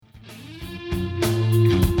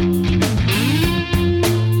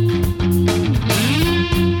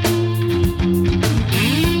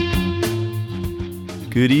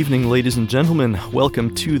Good evening, ladies and gentlemen.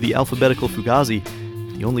 Welcome to the Alphabetical Fugazi,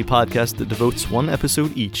 the only podcast that devotes one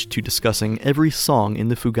episode each to discussing every song in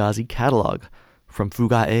the Fugazi catalog, from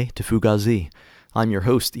Fuga A to Fuga Z. I'm your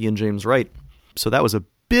host, Ian James Wright. So that was a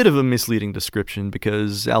bit of a misleading description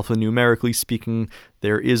because alphanumerically speaking,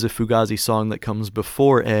 there is a Fugazi song that comes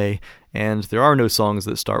before A, and there are no songs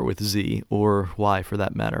that start with Z, or Y for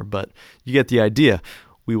that matter, but you get the idea.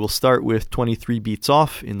 We will start with 23 Beats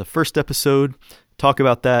Off in the first episode, talk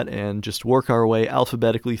about that, and just work our way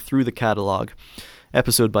alphabetically through the catalog,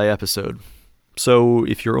 episode by episode. So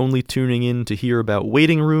if you're only tuning in to hear about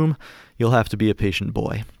Waiting Room, you'll have to be a patient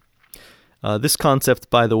boy. This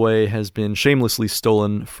concept, by the way, has been shamelessly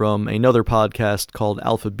stolen from another podcast called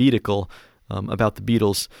Alphabetical about the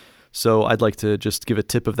Beatles. So I'd like to just give a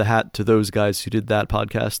tip of the hat to those guys who did that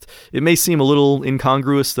podcast. It may seem a little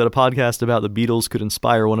incongruous that a podcast about the Beatles could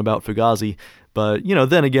inspire one about Fugazi, but,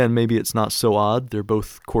 then again, maybe it's not so odd. They're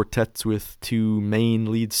both quartets with two main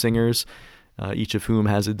lead singers, each of whom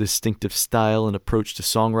has a distinctive style and approach to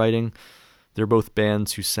songwriting. They're both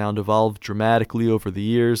bands whose sound evolved dramatically over the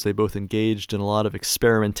years. They both engaged in a lot of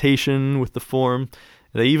experimentation with the form.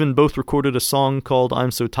 They even both recorded a song called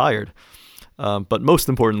I'm So Tired. But most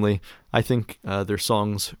importantly, I think their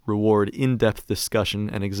songs reward in-depth discussion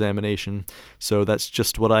and examination, so that's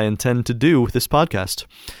just what I intend to do with this podcast.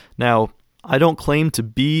 Now, I don't claim to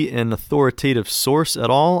be an authoritative source at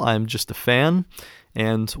all. I'm just a fan,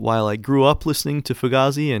 and while I grew up listening to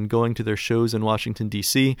Fugazi and going to their shows in Washington,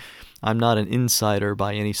 D.C., I'm not an insider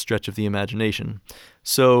by any stretch of the imagination.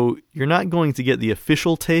 So you're not going to get the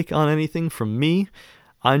official take on anything from me.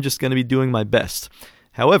 I'm just going to be doing my best.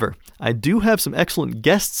 However, I do have some excellent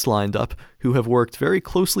guests lined up who have worked very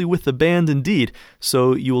closely with the band indeed,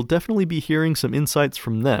 so you will definitely be hearing some insights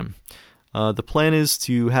from them. The plan is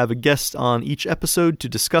to have a guest on each episode to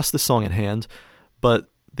discuss the song at hand, but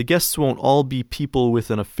the guests won't all be people with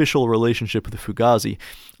an official relationship with Fugazi.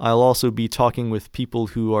 I'll also be talking with people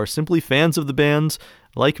who are simply fans of the band,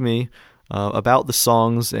 like me, about the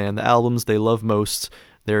songs and the albums they love most,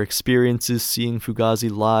 their experiences seeing Fugazi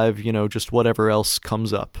live, just whatever else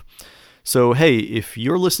comes up. So hey, if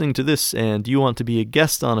you're listening to this and you want to be a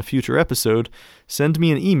guest on a future episode, send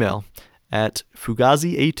me an email at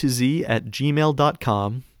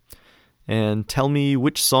fugaziatoz@gmail.com and tell me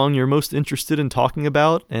which song you're most interested in talking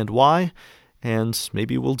about and why, and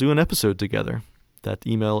maybe we'll do an episode together. That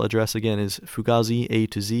email address again is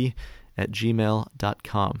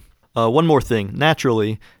fugaziatoz@gmail.com. One more thing.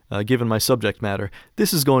 Naturally, given my subject matter,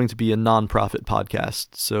 this is going to be a non-profit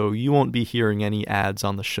podcast, so you won't be hearing any ads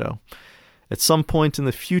on the show. At some point in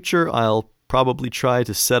the future, I'll probably try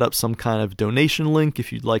to set up some kind of donation link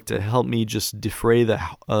if you'd like to help me just defray the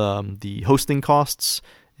hosting costs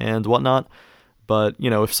and whatnot. But,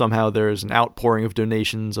 if somehow there's an outpouring of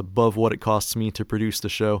donations above what it costs me to produce the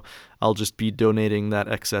show, I'll just be donating that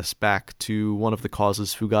excess back to one of the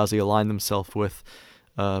causes Fugazi aligned themselves with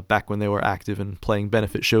back when they were active and playing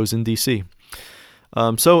benefit shows in DC.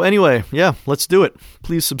 So anyway, yeah, let's do it.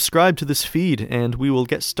 Please subscribe to this feed, and we will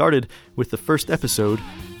get started with the first episode,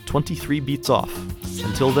 23 Beats Off.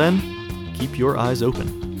 Until then, keep your eyes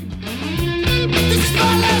open. This is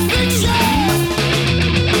my last picture.